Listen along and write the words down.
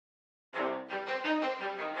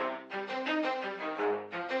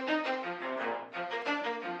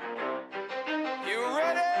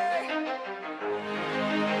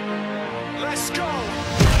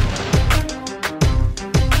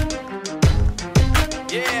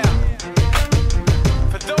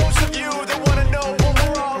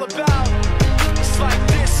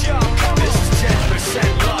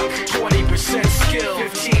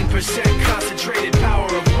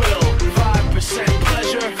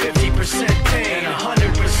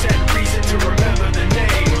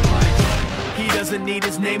read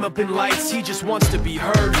his name up in lights. He just wants to be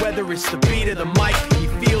heard, whether it's the beat or the mic. He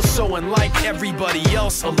feels so unlike everybody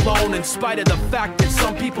else, alone, in spite of the fact that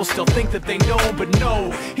some people still think that they know. But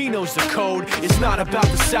no, he knows the code. It's not about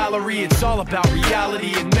the salary, it's all about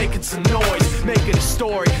reality and making some noise, making a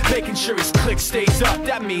story, making sure his click stays up.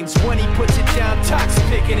 That means when he puts it down, Tox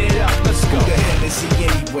picking it up. Let's go. Who the hell is he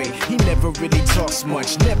anyway? He never really talks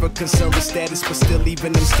much, never concerned with status, but still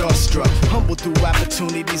leaving him starstruck. Humble through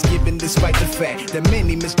opportunities given despite the fact that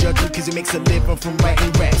many misjudge him cause he makes a living from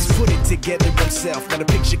writing raps. Put it together himself, now the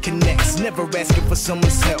picture connects. Never asking for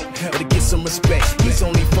someone's help or to get some respect. He's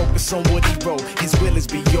only focused on what he wrote. His will is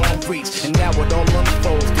beyond reach, and now it all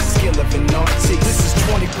unfolds. The skill of an artist. This is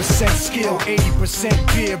 20% skill,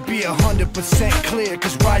 80% fear, be 100% clear,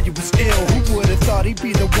 cause Ryu was ill. Who would've thought he'd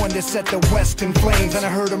be the one that set the West in flames? And I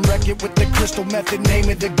heard him wreck it with the crystal method, name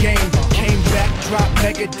of the game. Came back, dropped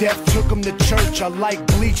Megadeth, took him to church. I like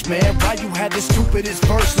Bleach, man. Ryu had the stupidest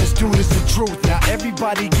verse, this dude is the truth. Now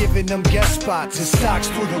everybody giving them guest spots and stocks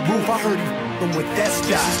through the roof. I heard he f***ing with that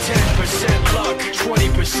stock. This is 10% luck,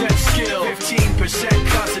 20% skill, 15%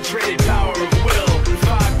 concentrated power of will,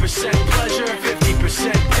 5% pleasure,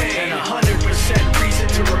 50% pain, and 100% reason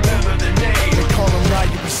to remember the name. They call him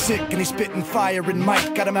Ryu, he's sick and he's spitting fire and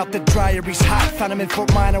Mike. Got him out the dryer, he's hot. Found him in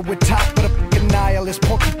Fort Minor with top, but a f***ing nihilist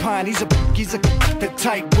porcupine. He's a the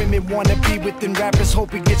type women wanna be with, and rappers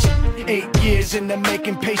hope he gets 8 years in the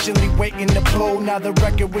making, patiently waiting to blow. Now the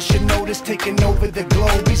record with your notice taking over the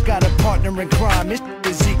globe. He's got a partner in crime, his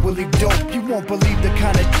is equally dope. You won't believe the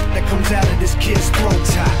kind of that comes out of this kid's throat.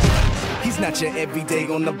 He's not your everyday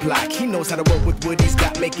on the block. He knows how to work with what he's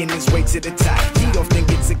got, making his way to the top. He often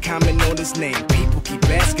gets a comment on his name. People keep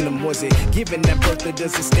asking him, was it given that birth or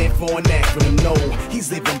does it stand for an acronym? No,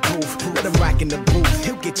 he's living proof. Let him rock in the booth.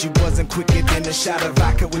 He'll get you buzzing quicker than a shot of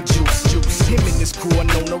vodka with juice. Him and his crew are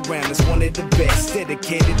known around as one of the best,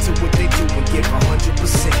 dedicated to what they do and give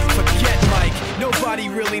 100%. Forget Mike, nobody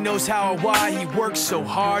really knows how or why he works so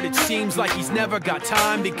hard. It seems like he's never got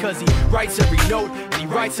time because he writes every note and he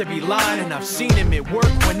writes every line. And I've seen him at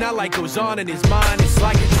work when that light goes on in his mind. It's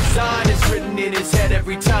like a design is written in his head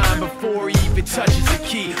every time before he even touches a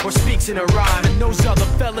key or speaks in a rhyme. And those other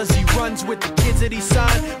fellas he runs with, the kids that he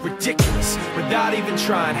signed, ridiculous, without even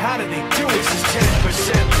trying. How do they do it? This is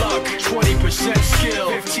 10% luck, 20%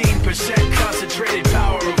 skill, 15% concentrated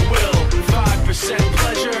power of will, 5%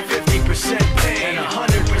 pleasure, 50% pain, and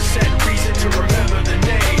 100% reason to remember the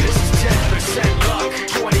name. This is 10% luck,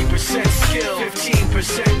 20% skill,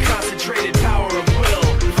 15% concentrated power of will,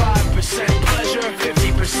 5% pleasure,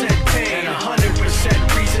 50% pain, and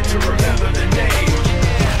 100% reason to remember the name.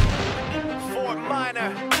 Yeah. Fort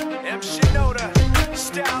Minor, M. Shinoda,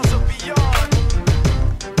 styles of beyond.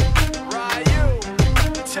 Ryu,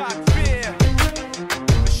 Top Fear,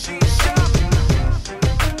 Machine Shop.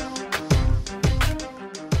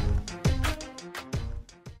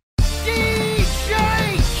 DJ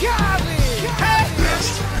Khaled! Hey!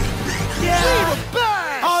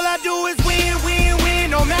 Yeah! All I do is win, win,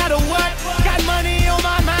 win, no matter what. Got money on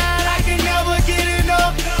my mind, I can never get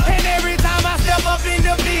enough. And every time I step up in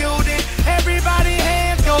the building, everybody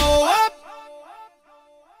hands go up.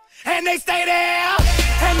 And they stay there,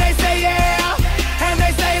 and they say yeah, and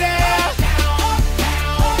they stay there.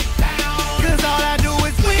 Cause all I do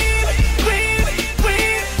is win, win,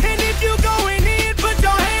 win. And if you going in, put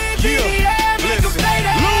your hands in the air, make them stay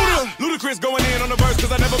there. Ludacris going in on the verse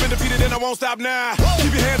cause I never been defeated and I won't stop now.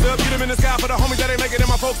 Keep your hands up, get them in the sky for the homies that ain't making it and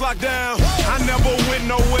my folks locked down. I never went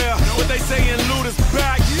nowhere, what they saying Luda's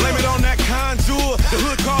back. Blame it on that contour, the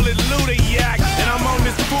hood call it Luda yak. And I'm on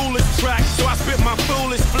this foolish track, so I spit my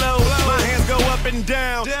foolish flow. My hands go up and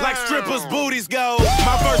down, like strippers' booties go.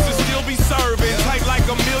 My verses still be serving, tight like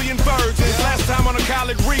a million virgins. Last time on a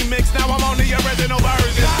college remix, now I'm on the original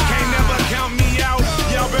version. Can't never count me out,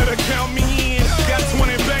 y'all better count me in. Got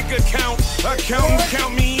 20 bank accounts, accountants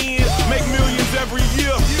count me in. Make millions every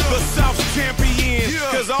year, the South's champion.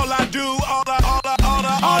 Cause all I do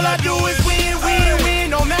is win, win, win,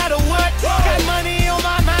 no matter what. Got money on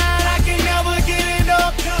my mind, I can never get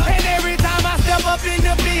enough. And every time I step up in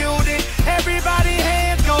the building, everybody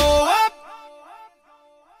hands go up.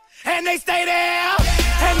 And they stay there,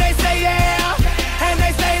 and they say yeah, and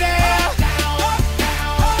they stay there.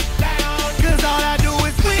 Cause all I do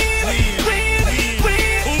is win, win,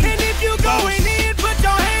 win. And if you going in, put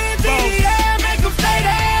your hands in the air, make them stay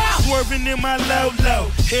there. Swerving in my low-low,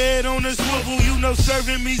 head on a swivel, you know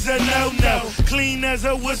serving me's a no-no. Clean as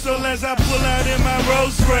a whistle as I pull out in my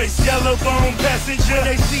Rolls Royce. Yellow bone passenger,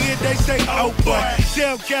 they see it, they say, oh boy.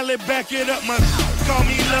 Tell Kelly, back it up, my call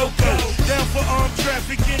me loco. Down for armed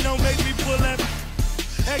trafficking, don't make me pull out.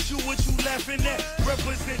 Ask you what you laughing at,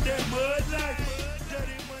 represent that mud life.